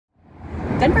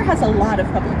Denver has a lot of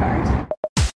public art.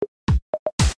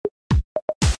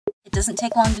 It doesn't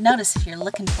take long to notice if you're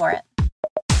looking for it.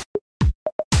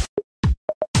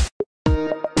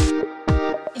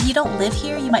 If you don't live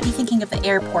here, you might be thinking of the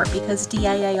airport because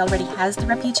DIA already has the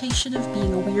reputation of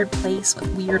being a weird place with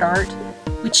weird art,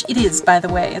 which it is, by the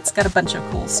way. It's got a bunch of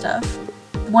cool stuff.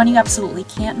 The one you absolutely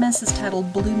can't miss is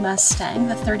titled Blue Mustang,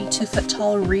 the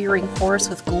 32-foot-tall rearing horse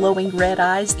with glowing red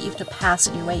eyes that you have to pass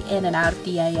on your way in and out of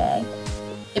DIA.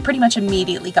 It pretty much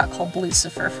immediately got called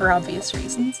Blucifer for obvious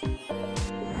reasons. So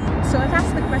I've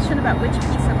asked the question about which piece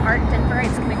of art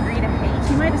Denverites can agree to hate.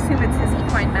 You might assume it's His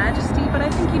Equine Majesty, but I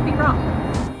think you'd be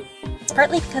wrong. It's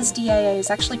partly because DIA is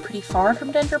actually pretty far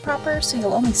from Denver proper, so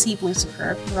you'll only see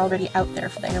Blucifer if you're already out there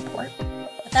for the airport.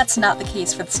 But that's not the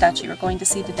case for the statue we're going to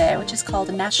see today, which is called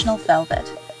a National Velvet.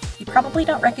 You probably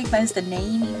don't recognize the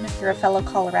name even if you're a fellow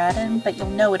Coloradan, but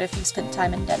you'll know it if you've spent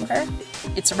time in Denver.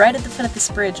 It's right at the foot of this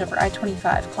bridge over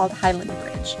I-25 called Highland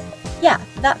Bridge. Yeah,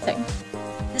 that thing.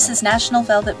 This is National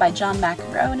Velvet by John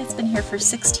McEnroe, and it's been here for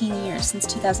 16 years, since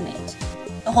 2008.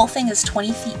 The whole thing is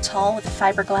 20 feet tall with a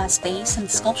fiberglass base, and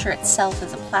the sculpture itself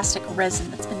is a plastic resin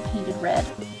that's been painted red.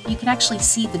 You can actually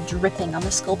see the dripping on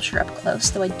the sculpture up close,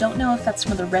 though I don't know if that's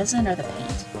from the resin or the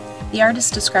paint. The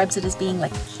artist describes it as being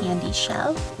like a candy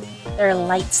shell. There are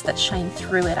lights that shine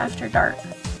through it after dark.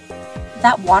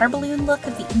 That water balloon look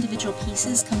of the individual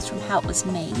pieces comes from how it was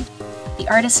made. The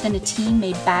artist and a team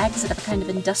made bags out of a kind of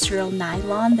industrial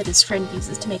nylon that his friend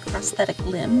uses to make prosthetic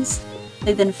limbs.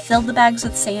 They then filled the bags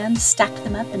with sand, stacked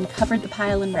them up, and covered the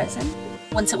pile in resin.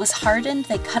 Once it was hardened,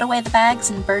 they cut away the bags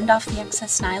and burned off the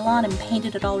excess nylon and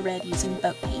painted it all red using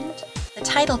boat paint. The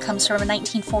title comes from a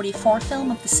 1944 film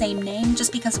of the same name,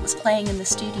 just because it was playing in the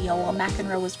studio while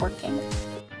McEnroe was working.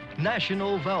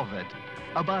 National Velvet,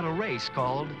 about a race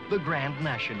called the Grand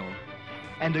National,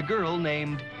 and a girl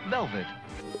named Velvet.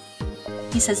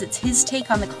 He says it's his take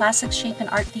on the classic shape in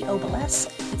art, the obelisk.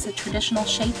 It's a traditional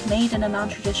shape made in a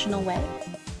non-traditional way.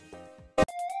 So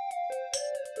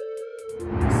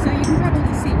you can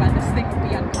probably see why this thing would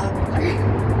be unpopular.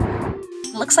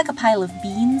 It looks like a pile of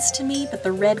beans to me, but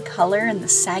the red color and the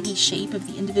saggy shape of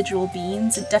the individual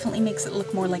beans, it definitely makes it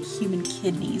look more like human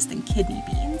kidneys than kidney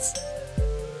beans.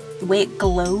 The way it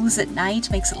glows at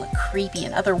night makes it look creepy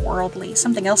and otherworldly,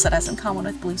 something else it has in common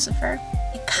with Blucifer.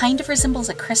 It kind of resembles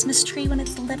a Christmas tree when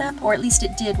it's lit up, or at least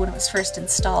it did when it was first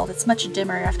installed. It's much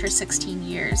dimmer after 16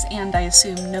 years, and I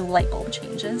assume no light bulb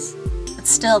changes. But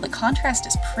still, the contrast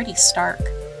is pretty stark.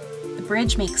 The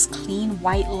bridge makes clean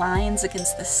white lines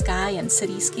against the sky and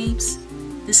cityscapes.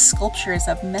 This sculpture is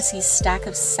a messy stack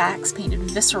of sacks painted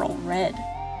visceral red.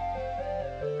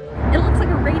 It looks like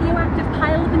a radioactive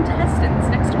pile of intestines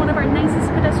next to one of our nicest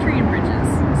pedestrian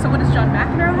bridges. So what does John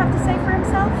McEnroe have to say for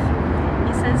himself?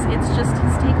 He says it's just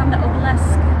his take on the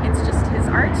obelisk, it's just his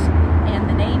art, and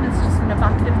the name is just an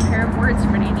evocative pair of words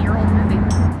from an 80-year-old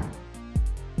movie.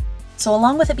 So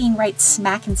along with it being right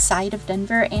smack inside of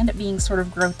Denver and it being sort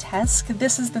of grotesque,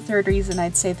 this is the third reason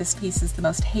I'd say this piece is the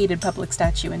most hated public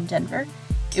statue in Denver.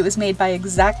 It was made by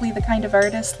exactly the kind of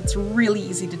artist that's really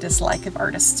easy to dislike if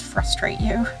artists frustrate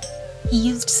you. He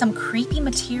used some creepy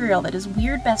material that his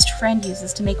weird best friend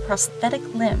uses to make prosthetic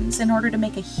limbs in order to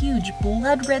make a huge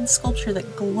blood-red sculpture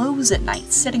that glows at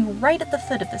night, sitting right at the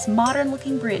foot of this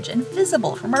modern-looking bridge and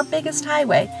visible from our biggest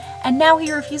highway, and now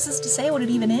he refuses to say what it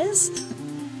even is?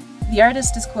 The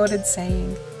artist is quoted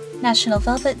saying, "National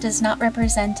Velvet does not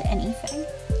represent anything.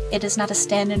 It is not a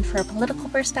stand-in for a political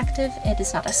perspective, it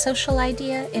is not a social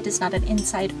idea, it is not an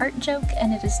inside art joke,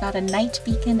 and it is not a night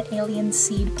beacon alien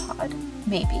seed pod."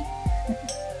 Maybe.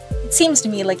 It seems to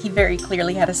me like he very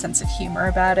clearly had a sense of humor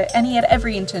about it, and he had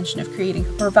every intention of creating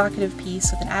a provocative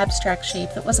piece with an abstract shape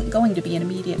that wasn't going to be an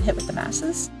immediate hit with the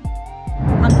masses.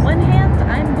 On the one hand,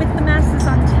 I'm with the masses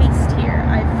on taste here.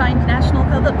 I find National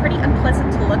Velvet pretty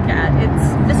unpleasant to look at.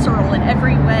 It's visceral in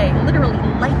every way, literally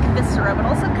like viscera, but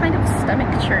also kind of stomach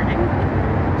churning.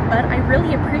 But I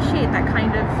really appreciate that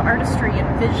kind of artistry and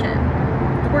vision.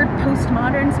 The word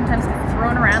postmodern sometimes gets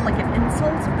thrown around like an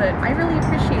insult, but I really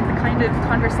appreciate the kind of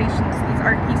conversations these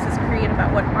art pieces create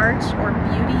about what art or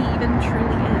beauty even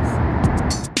truly is.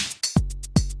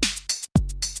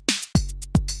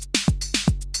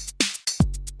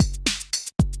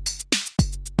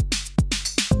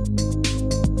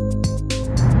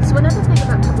 So another thing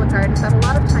about public art is that a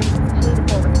lot of times it's paid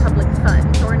for with public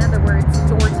funds, or in other words,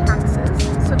 your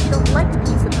taxes. So if you don't like a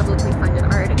piece of publicly funded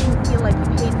art, it can feel like you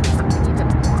paid for something you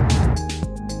didn't want.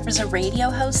 There was a radio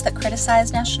host that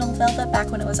criticized National Velvet back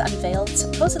when it was unveiled,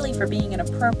 supposedly for being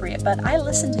inappropriate, but I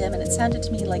listened to him and it sounded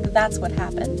to me like that's what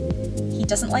happened. He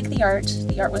doesn't like the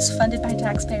art was funded by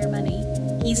taxpayer money,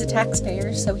 He's a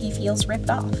taxpayer, so he feels ripped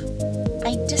off.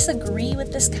 I disagree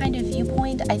with this kind of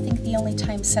viewpoint. I think the only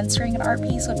time censoring an art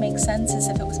piece would make sense is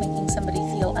if it was making somebody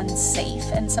feel unsafe,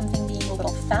 and something being a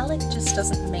little phallic just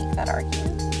doesn't make that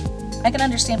argument. I can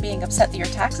understand being upset that your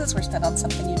taxes were spent on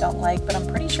something you don't like, but I'm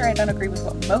pretty sure I don't agree with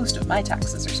what most of my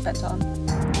taxes are spent on.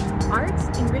 Art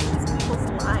enriches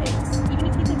people's lives. Even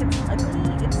if you think it's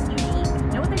ugly, it's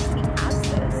unique. No other city has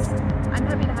this. I'm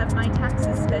happy to have my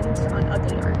taxes spent on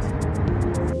ugly art.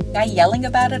 The guy yelling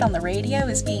about it on the radio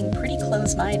is being pretty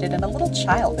close-minded and a little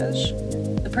childish.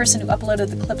 The person who uploaded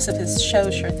the clips of his show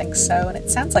sure thinks so, and it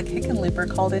sounds like Hickenlooper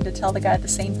called in to tell the guy the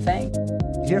same thing.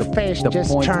 Your face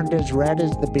just turned as red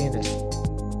as the penis.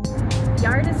 The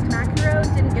artist McEnroe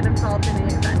didn't get involved in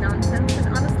any of that nonsense,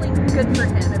 and honestly, good for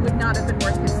him.